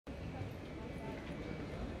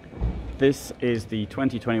This is the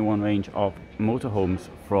 2021 range of motorhomes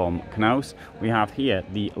from Knaus. We have here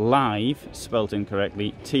the Live, spelt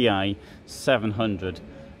incorrectly, TI 700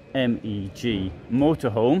 MEG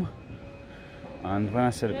motorhome. And when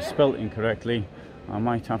I said it was spelt incorrectly, I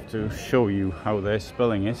might have to show you how they're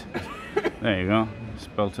spelling it. There you go,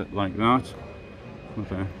 spelt it like that,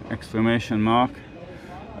 with an exclamation mark.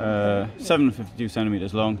 752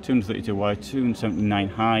 centimeters long, 232 wide, 279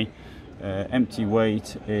 high. Empty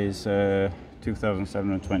weight is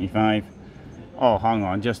 2,725. Oh, hang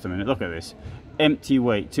on just a minute, look at this. Empty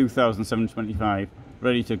weight 2,725,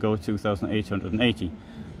 ready to go 2,880.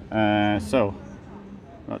 So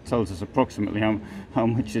that tells us approximately how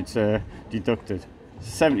much it's deducted.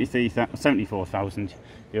 74,000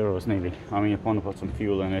 euros nearly. I mean, you want to put some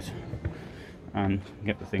fuel in it and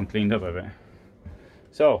get the thing cleaned up a bit.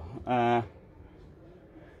 So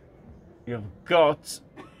you've got,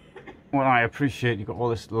 what I appreciate, you've got all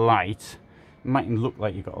this light. It mightn't look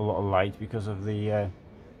like you've got a lot of light because of the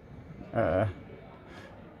where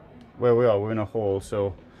we are, we're in a hall,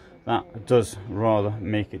 so that does rather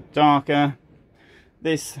make it darker.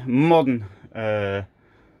 This modern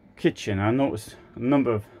kitchen, I noticed a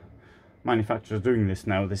number of manufacturers doing this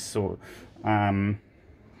now. This sort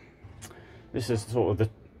this is sort of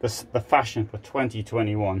the fashion for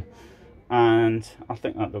 2021, and I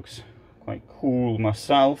think that looks quite cool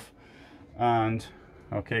myself. And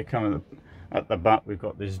okay, coming at the back, we've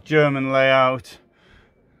got this German layout.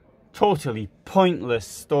 Totally pointless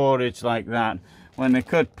storage like that, when they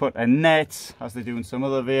could put a net, as they do in some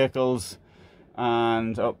other vehicles.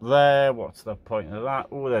 And up there, what's the point of that?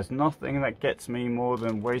 Oh, there's nothing that gets me more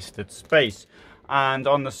than wasted space. And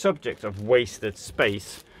on the subject of wasted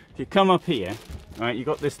space, if you come up here, right, you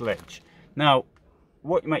got this ledge. Now,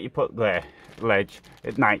 what might you put there? Ledge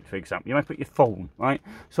at night, for example, you might put your phone, right?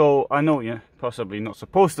 So I know you're possibly not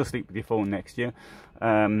supposed to sleep with your phone next to you,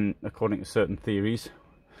 according to certain theories,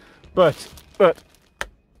 but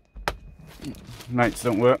nights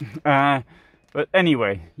don't work. But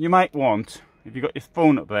anyway, you might want, if you've got your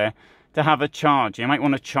phone up there, to have a charger. You might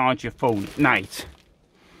want to charge your phone at night.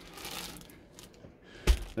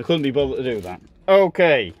 I couldn't be bothered to do that.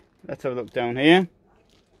 Okay, let's have a look down here.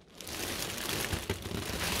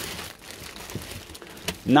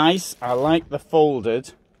 Nice, I like the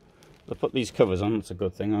folded. They put these covers on, that's a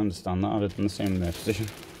good thing, I understand that. I'd have done the same in their position.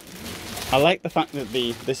 I like the fact that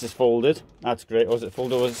this is folded, that's great. Or is it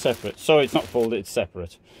folded or is it separate? Sorry, it's not folded, it's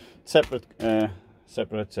separate. Separate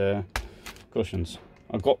cushions.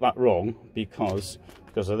 I got that wrong because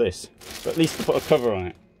of this. But at least put a cover on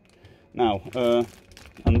it. Now,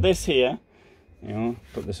 and this here, you know,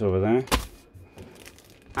 put this over there.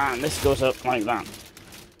 And this goes up like that.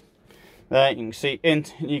 There you can see,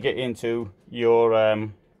 you get into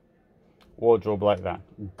your wardrobe like that.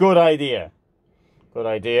 Good idea. Good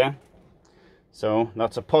idea. So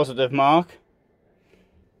that's a positive mark.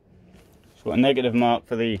 It's got a negative mark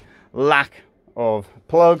for the lack of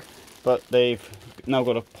plug, but they've now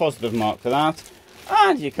got a positive mark for that.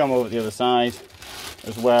 And you come over the other side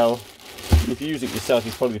as well. If you use it yourself,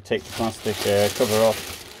 you probably take the plastic cover off.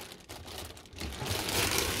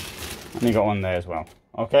 And you got one there as well.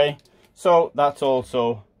 Okay. So that's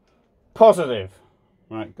also positive.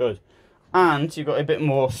 Right, good. And you've got a bit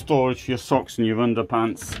more storage for your socks and your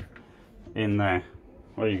underpants in there.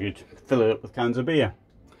 Or you could fill it up with cans of beer.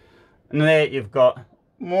 And there you've got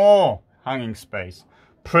more hanging space.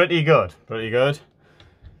 Pretty good, pretty good.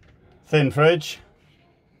 Thin fridge.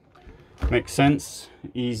 Makes sense.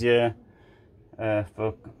 Easier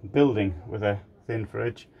for building with a thin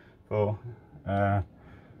fridge for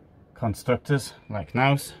constructors like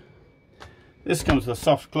Knaus. This comes with a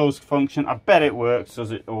soft close function. I bet it works,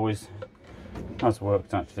 as it always has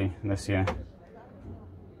worked actually this year.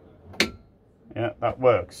 Yeah, that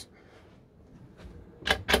works.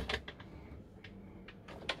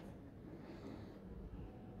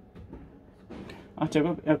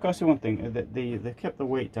 Actually, I've got to say one thing, they kept the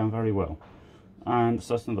weight down very well. And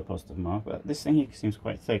so that's another positive mark. But this thing here seems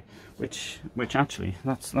quite thick, which actually,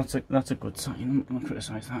 that's a good sign. I'm not going to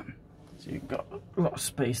criticise that. So you've got a lot of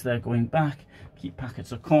space there going back. Keep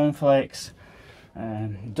packets of cornflakes,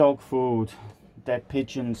 dog food, dead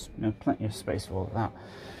pigeons, you know, plenty of space for all of that.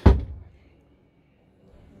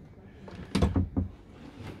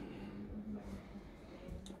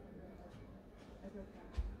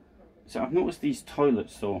 So I've noticed these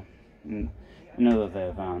toilets though in other of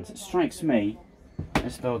their vans. It strikes me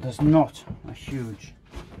as though there's not a huge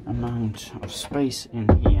amount of space in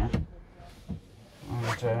here. And,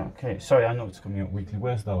 okay, sorry, I know it's coming up weekly.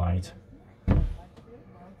 Where's the light?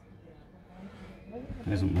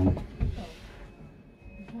 There isn't one.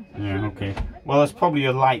 Yeah, okay. Well, there's probably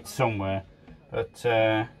a light somewhere, but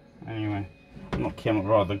anyway, I'm not camera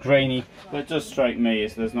rather grainy, but it does strike me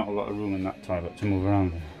as there's not a lot of room in that toilet to move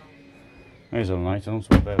around in. There's a light. I don't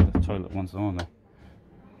know where the toilet ones are there.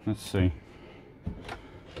 Let's see.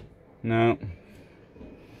 No.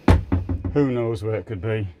 Who knows where it could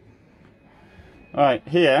be. Alright,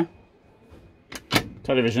 here.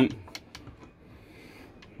 Television.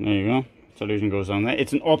 There you go. Television goes on there.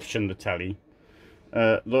 It's an option, the telly.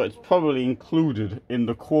 Though it's probably included in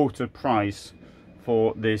the quoted price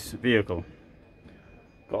for this vehicle.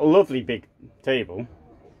 Got a lovely big table.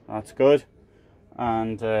 That's good.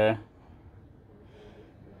 And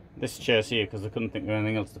this chair's here because I couldn't think of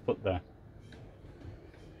anything else to put there.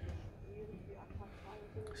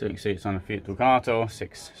 So you can see it's on a Fiat Ducato,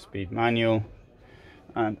 6-speed manual.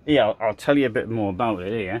 And yeah, I'll tell you a bit more about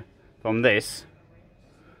it here from this.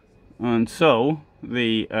 And so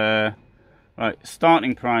the right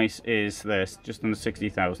starting price is this, just under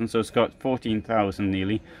 60,000. So it's got 14,000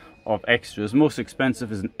 nearly of extras. Most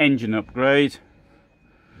expensive is an engine upgrade,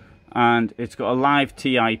 and it's got a live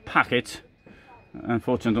TI packet.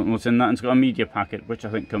 Unfortunately, I don't know what's in that. And it's got a media packet, which I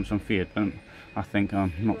think comes from Fiat, but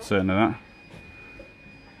I'm not certain of that.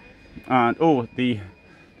 And oh,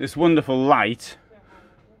 this wonderful light.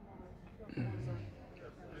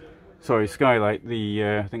 Sorry, skylight.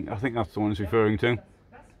 I think that's the one it's referring to.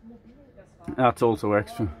 That's also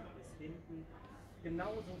extra.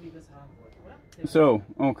 So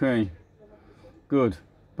okay, good,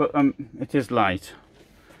 but it is light.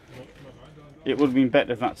 It would have been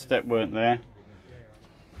better if that step weren't there,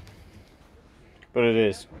 but it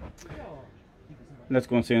is. Let's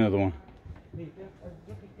go and see another one.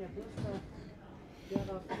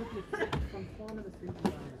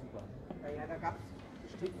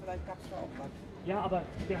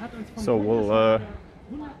 So we'll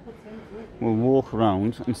walk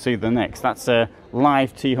around and see the next. That's a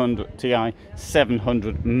live TI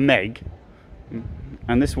 700 meg,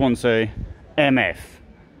 and this one's a MF,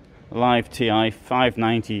 live TI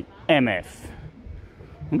 590 MF. I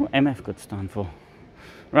wonder what MF could stand for.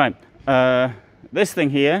 Right, this thing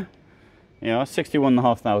here,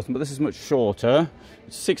 61,500, but this is much shorter.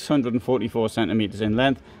 It's 644 centimeters in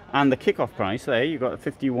length, and the kickoff price there, you've got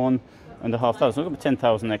 51,500. So I've got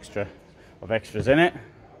 10,000 extra of extras in it.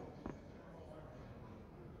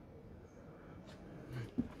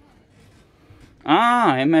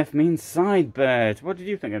 Ah, MF means side bed. What did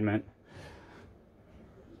you think it meant?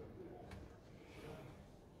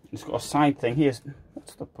 It's got a side thing here.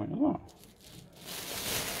 What's the point of that?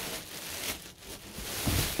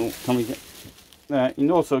 Oh, can we get? You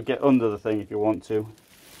can also get under the thing if you want to.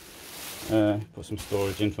 Put some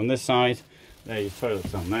storage in from this side. There, your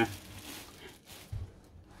toilet's on there.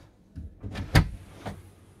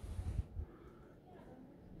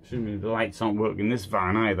 Assuming the lights aren't working in this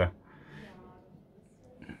van either.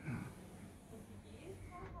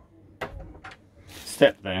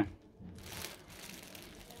 Step there.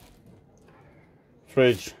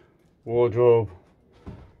 Fridge, wardrobe,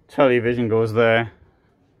 television goes there.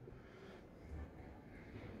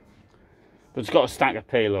 But it's got a stack of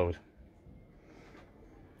payload.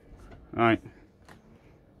 Right.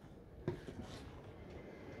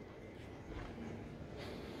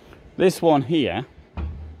 This one here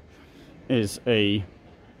is a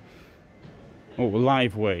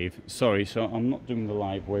live wave. Sorry, so I'm not doing the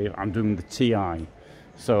live wave, I'm doing the TI.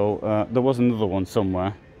 So there was another one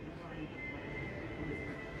somewhere.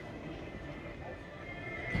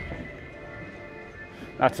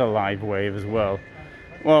 That's a live wave as well.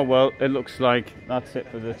 Well, it looks like that's it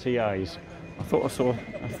for the TIs. I thought I saw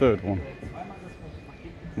a third one.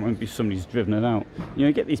 It might be somebody's driven it out.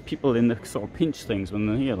 You get these people in the sort of pinch things when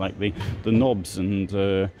they're here, like the knobs and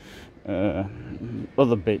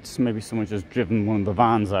other bits. Maybe someone's just driven one of the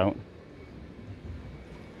vans out.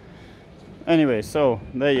 Anyway, so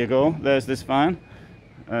there you go. There's this van.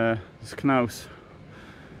 This Knaus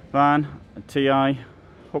van, a TI.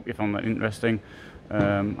 Hope you found that interesting.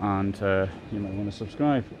 And you might want to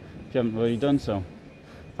subscribe if you haven't already done so.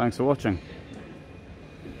 Thanks for watching.